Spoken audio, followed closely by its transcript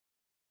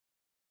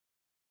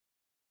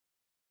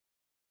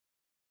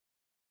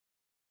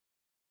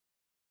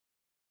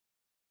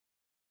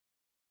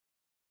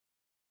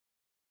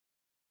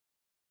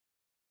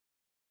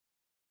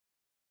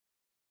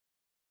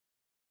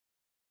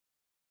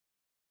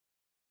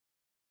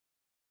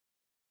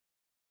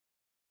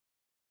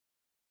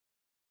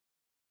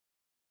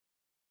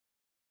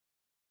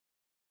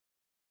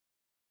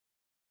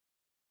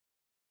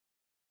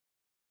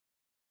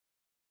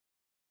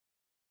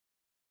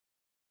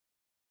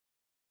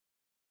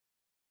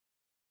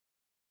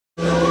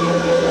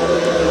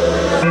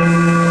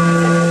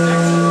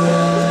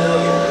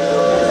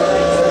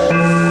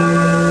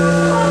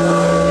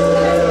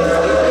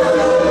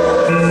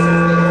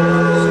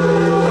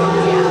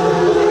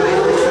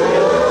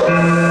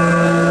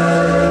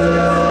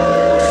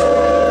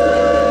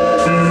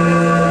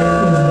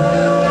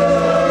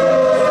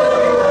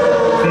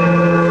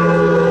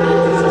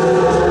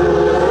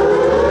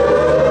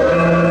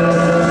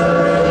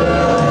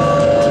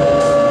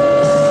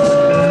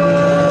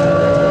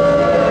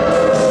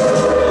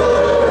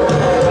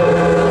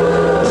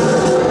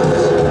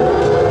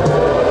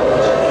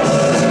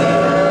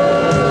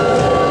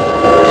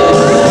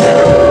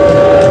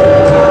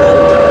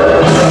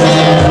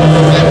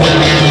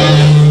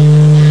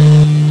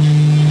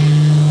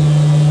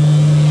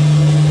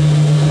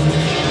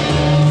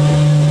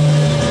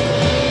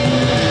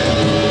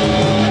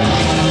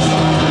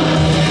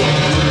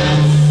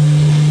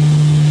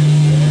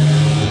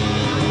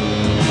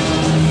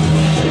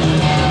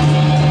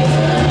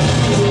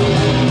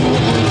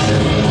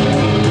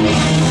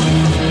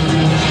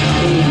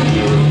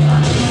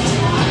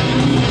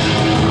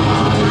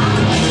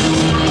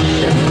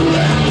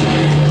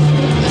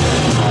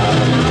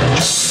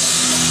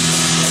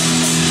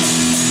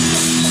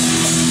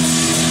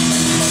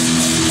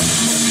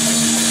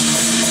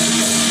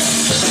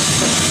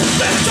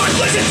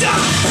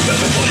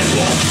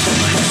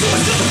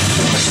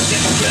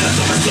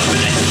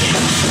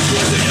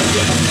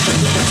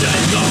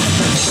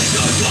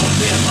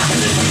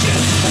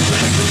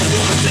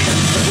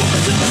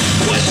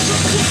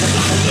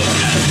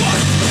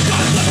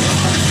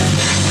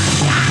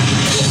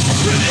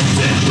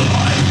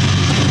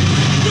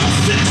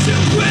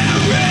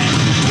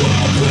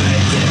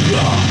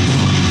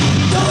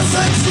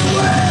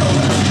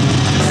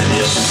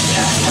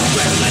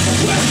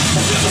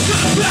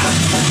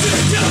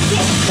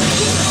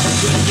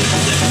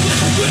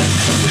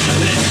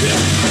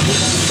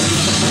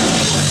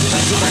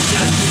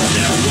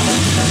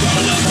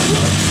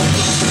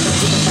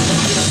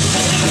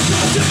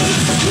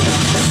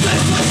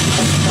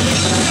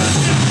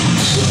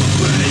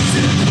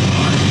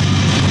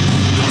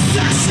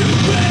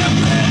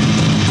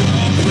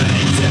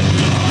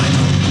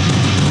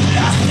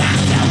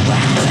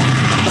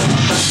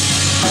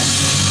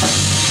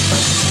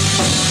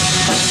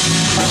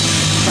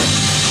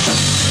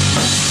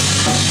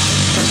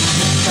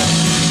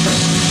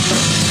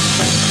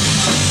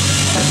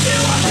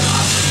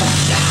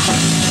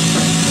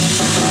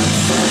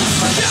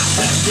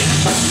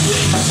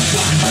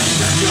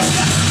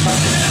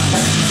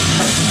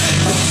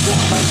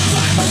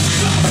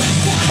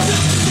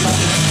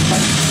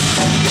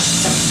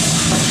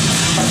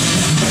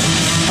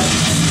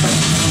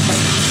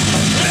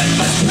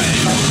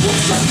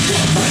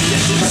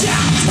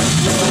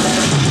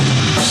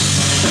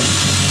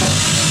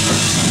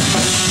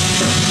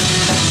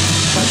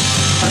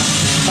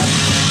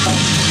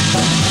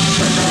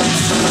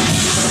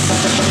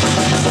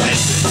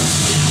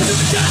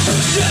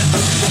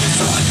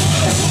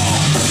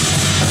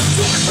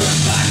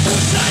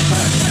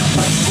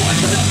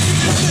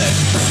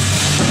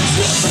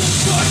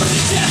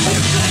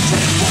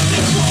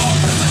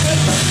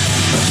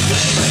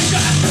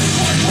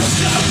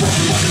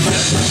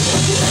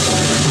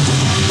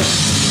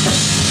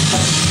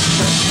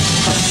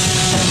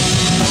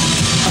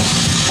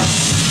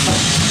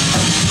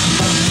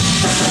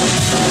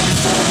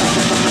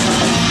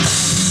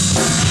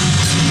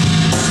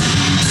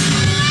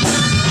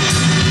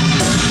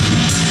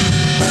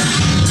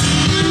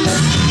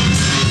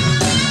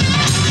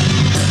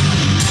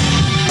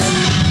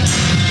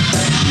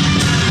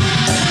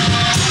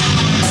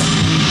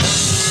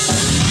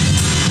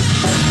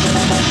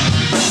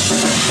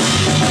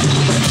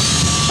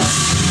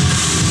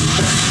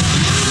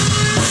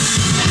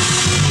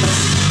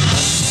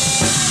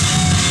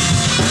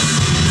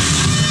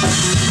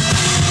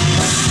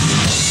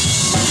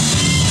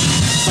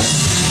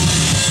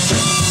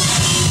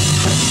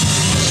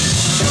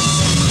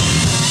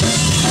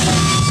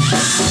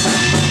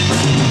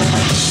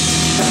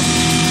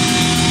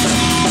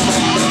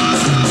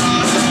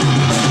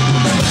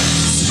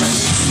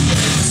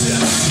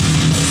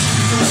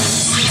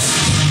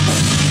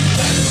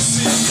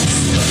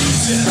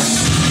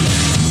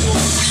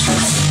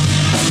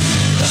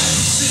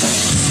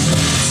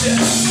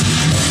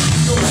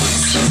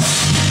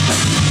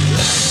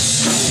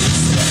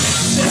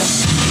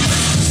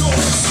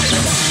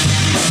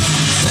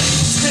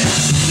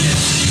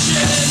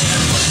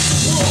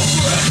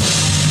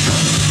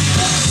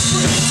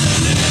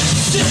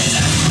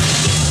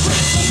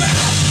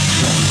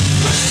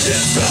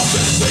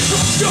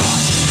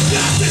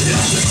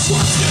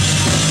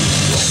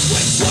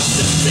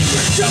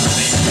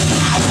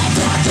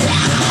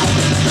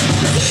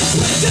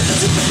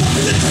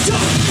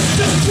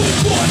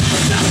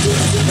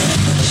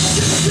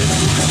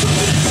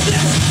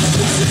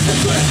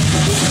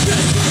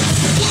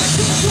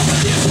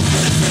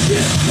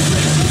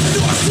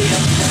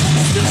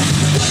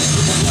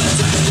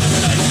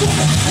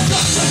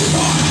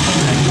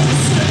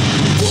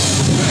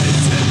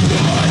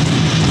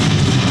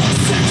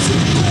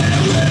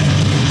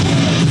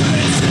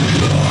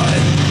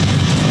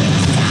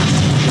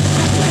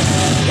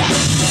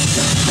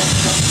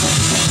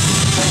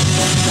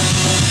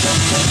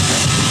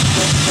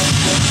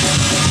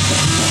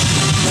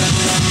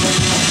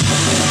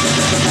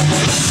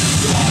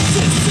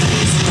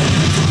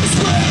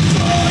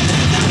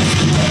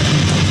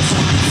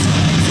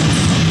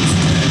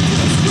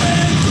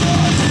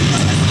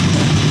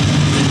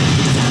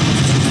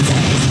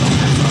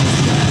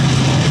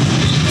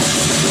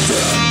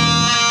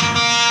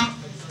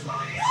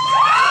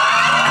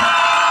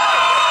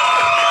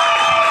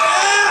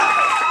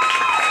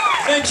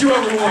Thank you,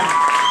 everyone.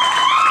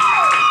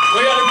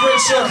 We got a great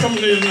show coming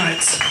to you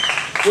tonight.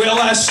 We got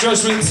Last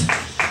Judgment.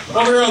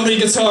 Over here on the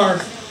guitar,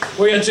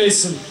 we got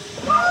Jason.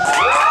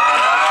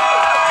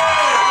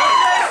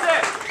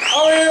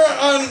 Over here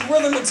on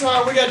rhythm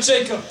guitar, we got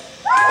Jacob. And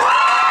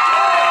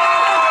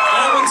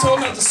I've been told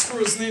not to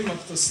screw his name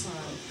up this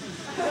time.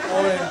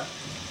 Oh yeah.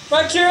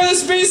 Back here on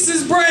this beast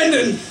is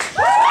Brandon. He's gonna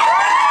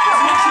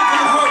keep me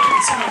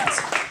heartbeat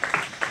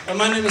tonight. And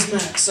my name is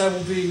Max. I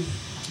will be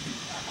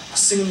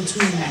singing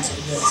tunes, I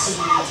guess.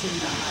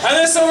 And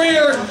this over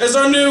here is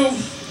our new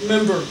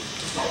member.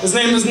 His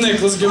name is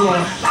Nick. Let's give him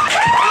a